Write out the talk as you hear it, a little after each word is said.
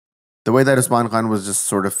The way that Usman Khan was just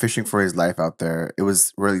sort of fishing for his life out there, it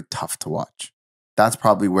was really tough to watch. That's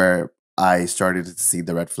probably where I started to see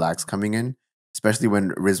the red flags coming in, especially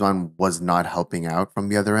when Rizwan was not helping out from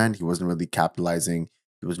the other end. He wasn't really capitalizing,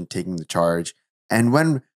 he wasn't taking the charge. And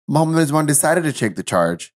when Mohammad Rizwan decided to take the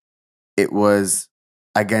charge, it was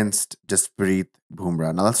against Jasprit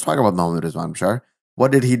Bumrah. Now let's talk about Mohammad Rizwan Bashar.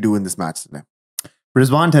 What did he do in this match today?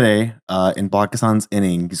 Rizwan today, in Pakistan's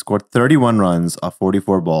inning, he scored 31 runs off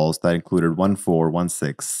 44 balls. That included 1-4,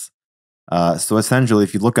 1-6. So essentially,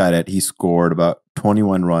 if you look at it, he scored about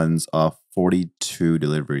 21 runs off 42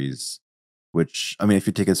 deliveries, which, I mean, if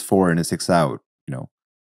you take his 4 and his 6 out,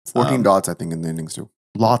 14 dots, I think, in the innings too.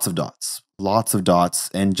 Lots of dots,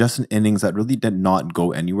 and just an innings that really did not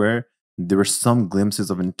go anywhere. There were some glimpses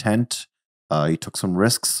of intent. He took some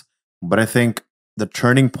risks, but I think the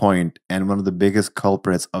turning point and one of the biggest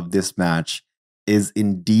culprits of this match is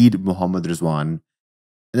indeed Mohammad Rizwan.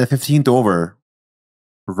 In the 15th over,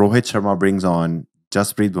 Rohit Sharma brings on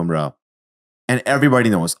Jasprit Bumrah. And everybody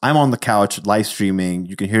knows, I'm on the couch live streaming,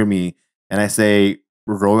 you can hear me, and I say,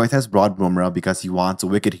 Rohit has brought Bumrah because he wants a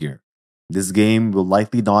wicket here. This game will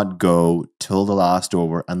likely not go till the last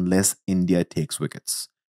over unless India takes wickets.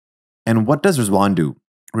 And what does Rizwan do?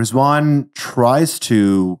 Rizwan tries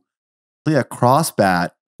to play a cross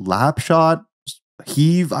bat, lap shot,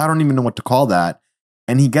 heave, I don't even know what to call that.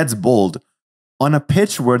 And he gets bowled on a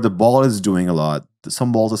pitch where the ball is doing a lot.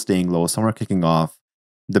 Some balls are staying low, some are kicking off.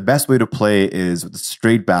 The best way to play is with a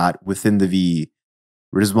straight bat within the V.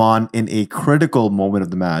 Rizwan, in a critical moment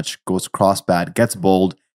of the match, goes cross bat, gets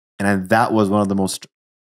bowled, and that was one of the most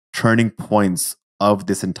turning points of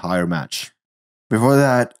this entire match. Before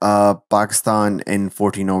that, Pakistan in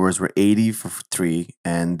 14 overs were 80 for 3,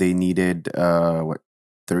 and they needed,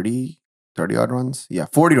 30 odd runs? Yeah,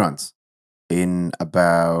 40 runs in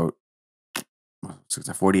about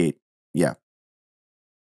 48. Yeah.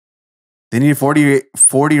 They needed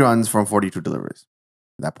 40 runs from 42 deliveries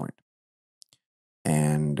at that point.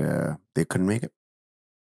 And they couldn't make it.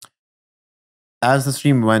 As the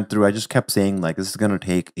stream went through, I just kept saying, like, this is going to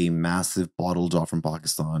take a massive bottle drop from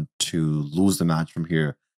Pakistan to lose the match from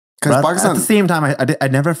here. Because Pakistan, at the same time, I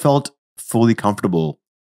never felt fully comfortable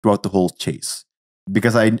throughout the whole chase.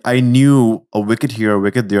 Because I knew a wicket here, a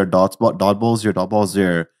wicket there, dot balls here, dot balls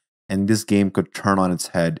there, and this game could turn on its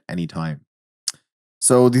head anytime.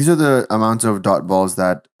 So these are the amounts of dot balls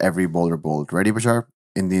that every bowler bowled. Ready, Bashar?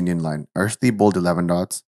 In the Indian line. Arshdeep bowled 11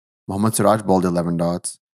 dots. Mohammad Siraj bowled 11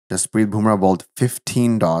 dots. Jasprit Bumrah bowled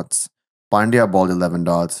 15 dots. Pandya bowled 11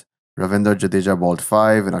 dots. Ravindra Jadeja bowled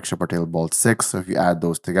 5 and Akshar Patel bowled 6. So if you add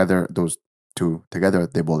those together, those two together,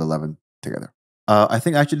 they bowled 11 together. I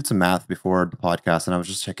think I actually did some math before the podcast and I was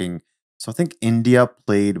just checking. So I think India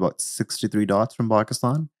played about 63 dots from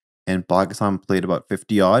Pakistan and Pakistan played about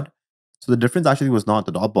 50 odd. So the difference actually was not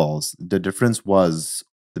the dot balls. The difference was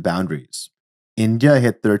the boundaries. India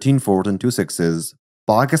hit 13 fours and 2 sixes.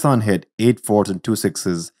 Pakistan hit 8 fours and 2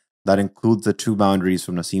 sixes. That includes the 2 boundaries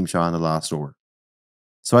from Naseem Shah in the last over.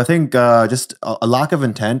 So I think just a lack of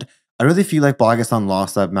intent. I really feel like Pakistan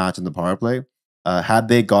lost that match in the power play. Had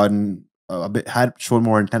they gotten had shown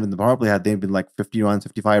more intent in the power play, had they been like 50 runs,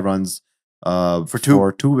 55 runs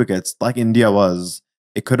for 2 wickets, like India was,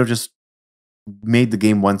 it could have just made the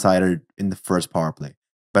game one-sided in the first power play.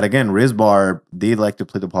 But again, Rizbar, they like to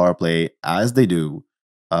play the power play as they do.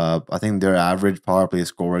 I think their average power play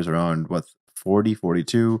score is around, 40,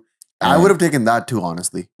 42. I would have taken that too,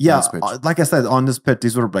 honestly. Yeah, like I said, on this pitch,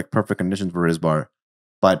 these were like perfect conditions for Rizbar.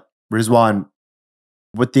 But Rizwan,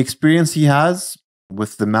 with the experience he has,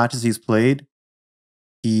 with the matches he's played,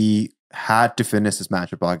 he had to finish this match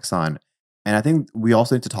with Pakistan. And I think we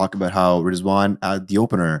also need to talk about how Rizwan, the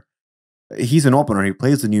opener, he's an opener. He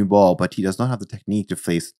plays the new ball, but he does not have the technique to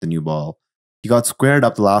face the new ball. He got squared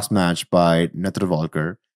up the last match by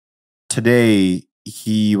Netravalkar. Today,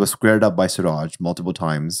 he was squared up by Siraj multiple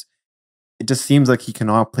times. It just seems like he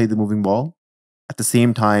cannot play the moving ball. At the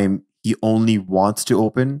same time, he only wants to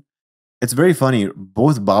open. It's very funny.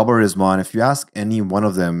 Both Babar and Rizwan, if you ask any one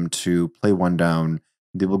of them to play one down,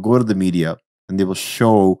 they will go to the media and they will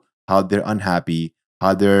show how they're unhappy,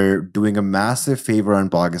 how they're doing a massive favor on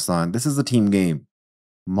Pakistan. This is a team game.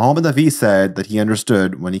 Mohammad Hafiz said that he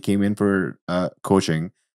understood when he came in for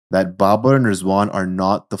coaching that Babar and Rizwan are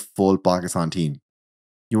not the full Pakistan team.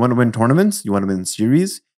 You want to win tournaments, you want to win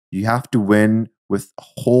series, you have to win with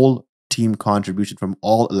whole team contribution from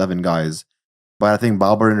all 11 guys. But I think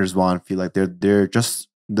Babar and Rizwan feel like they're just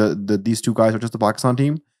these two guys are just the Pakistan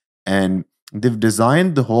team, and they've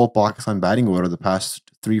designed the whole Pakistan batting order the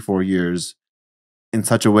past 3-4 years in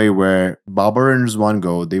such a way where Babar and Rizwan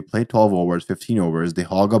go, they play 12 overs, 15 overs, they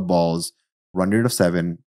hog up balls, run rate of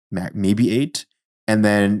 7, maybe 8, and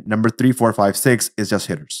then number 3, 4, 5, 6 is just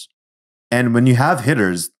hitters. And when you have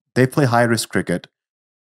hitters, they play high risk cricket.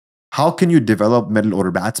 How can you develop middle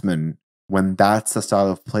order batsmen when that's the style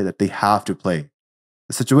of play that they have to play?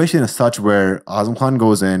 The situation is such where Azam Khan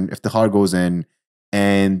goes in, Iftikhar goes in,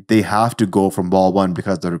 and they have to go from ball 1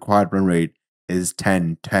 because the required run rate is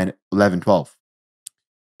 10, 10, 11, 12.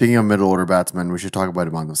 Speaking of middle order batsmen, we should talk about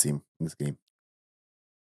Imad Wasim in this game.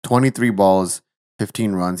 23 balls,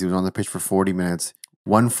 15 runs. He was on the pitch for 40 minutes,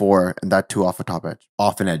 1-4, and that 2 off a top edge.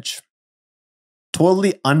 Off an edge.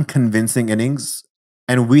 Totally unconvincing innings.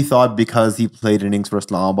 And we thought because he played innings for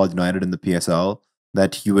Islamabad United in the PSL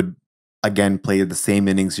that he would again play the same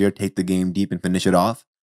innings here, take the game deep and finish it off.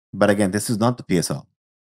 But again, this is not the PSL.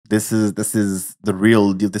 This is the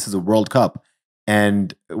real deal. This is a World Cup.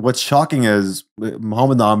 And what's shocking is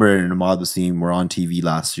Mohammad Amir and Imad Wasim were on TV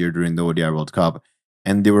last year during the ODI World Cup,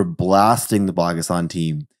 and they were blasting the Pakistan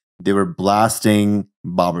team. They were blasting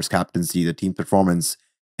Babar's captaincy, the team performance.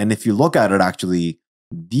 And if you look at it, actually,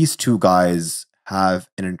 these two guys have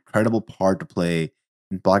an incredible part to play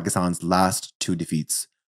in Pakistan's last 2 defeats.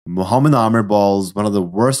 Mohammad Amir bowls one of the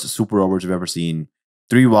worst super overs we've ever seen.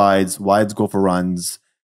 3 wides go for runs,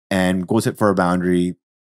 and goes hit for a boundary.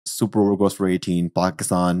 Super over goes for 18.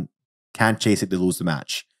 Pakistan can't chase it, they lose the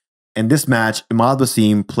match. In this match, Imad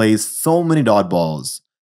Wasim plays so many dot balls.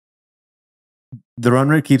 The run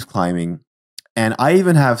rate keeps climbing. And I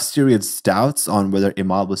even have serious doubts on whether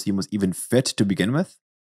Imad Wasim was even fit to begin with.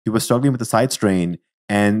 He was struggling with the side strain.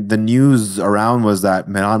 And the news around was that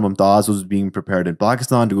Mehran Mumtaz was being prepared in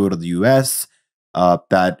Pakistan to go to the US,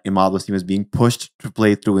 that Imad Wasim was being pushed to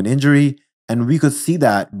play through an injury. And we could see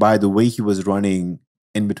that by the way he was running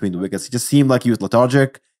in between the wickets. He just seemed like he was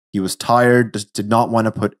lethargic. He was tired, just did not want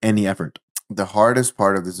to put any effort. The hardest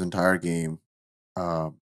part of this entire game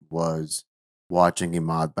was watching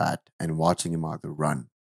Imad bat and watching Imad run.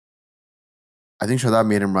 I think Shadab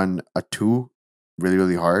made him run a 2 really,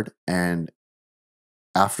 really hard. And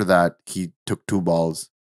after that, he took 2 balls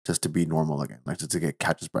just to be normal again, like just to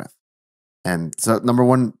catch his breath. And so number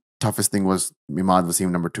 1 toughest thing was Imad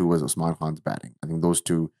Wasim. Number 2 was Usman Khan's batting. I think those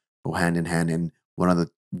 2 go hand in hand in one of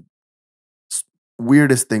the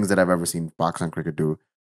weirdest things that I've ever seen Pakistan cricket do.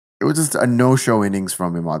 It was just a no-show innings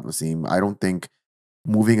from Imad Wasim. I don't think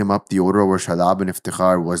moving him up the order over Shadab and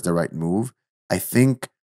Iftikhar was the right move. I think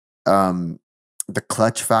the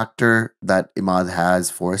clutch factor that Imad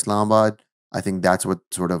has for Islamabad, I think that's what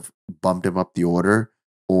sort of bumped him up the order.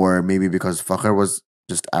 Or maybe because Fakhr was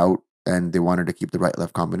just out and they wanted to keep the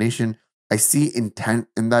right-left combination. I see intent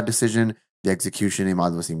in that decision. The execution,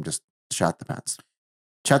 Imad Wasim just shot the pants.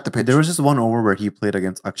 Chat the pitch. There was just one over where he played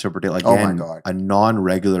against Akshar Patel. Again, oh my God. A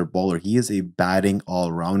non-regular bowler. He is a batting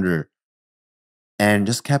all-rounder. And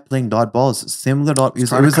just kept playing dot balls. Similar dot. It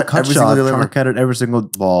was a cut shot. Trying to cut at every single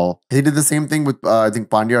ball. He did the same thing with, I think,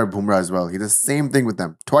 Pandya or Bumrah as well. He did the same thing with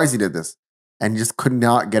them. Twice he did this. And he just could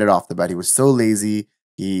not get it off the bat. He was so lazy.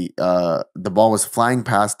 The ball was flying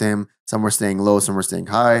past him. Some were staying low, some were staying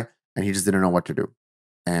high. And he just didn't know what to do.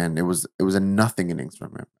 And it was a nothing innings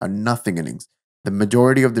from him. A nothing innings. The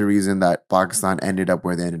majority of the reason that Pakistan ended up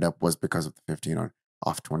where they ended up was because of the 15 on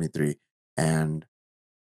off 23. And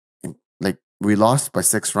like we lost by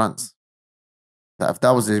 6 runs. If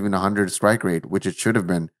that was even 100 strike rate, which it should have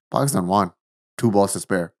been, Pakistan won. 2 balls to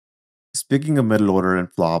spare. Speaking of middle order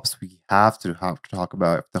and flops, we have to talk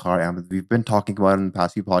about Iftikhar Ahmed. We've been talking about it in the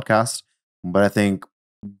past few podcasts, but I think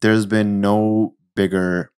there's been no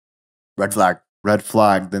bigger red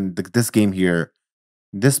flag than this game here.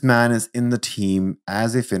 This man is in the team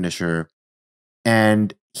as a finisher,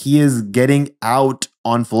 and he is getting out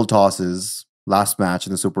on full tosses. Last match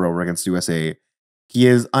in the Super Over against USA, he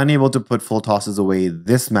is unable to put full tosses away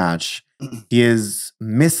this match. He is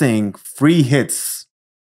missing free hits.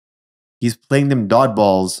 He's playing them dot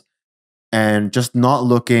balls and just not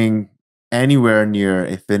looking anywhere near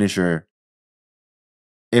a finisher.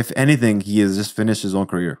 If anything, he has just finished his own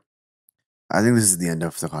career. I think this is the end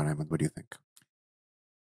of Iftikhar Ahmed. What do you think?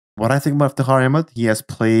 What I think about Iftikhar Ahmed, he has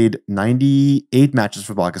played 98 matches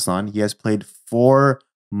for Pakistan. He has played 4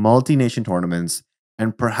 multi-nation tournaments.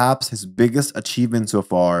 And perhaps his biggest achievement so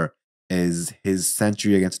far is his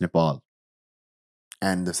century against Nepal.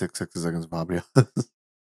 And the 6 sixes against Babria.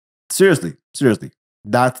 Seriously.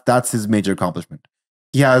 That's his major accomplishment.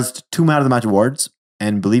 He has 2 Man of the Match awards.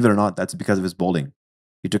 And believe it or not, that's because of his bowling.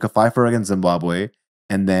 He took a 5-4 against Zimbabwe.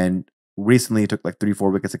 And then recently he took like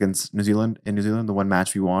 3-4 wickets against New Zealand. In New Zealand, the one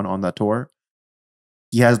match we won on that tour.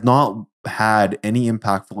 He has not had any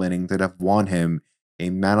impactful innings that have won him a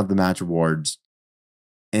man of the match awards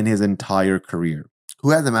in his entire career. Who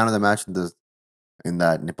had the man of the match in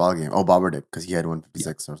that Nepal game? Oh, Babar did because he had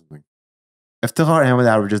 156 or something. Iftikhar Ahmed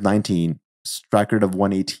averages 19, strike rate of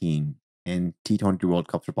 118 in T20 World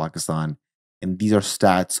Cup for Pakistan. And these are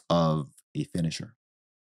stats of a finisher.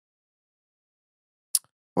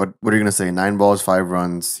 What are you going to say? 9 balls, 5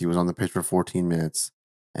 runs. He was on the pitch for 14 minutes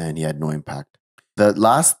and he had no impact. The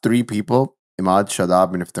last 3 people, Imad,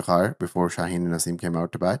 Shadab, and Iftikhar, before Shaheen and Naseem came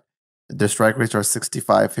out to bat, their strike rates are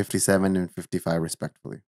 65, 57, and 55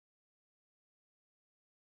 respectively.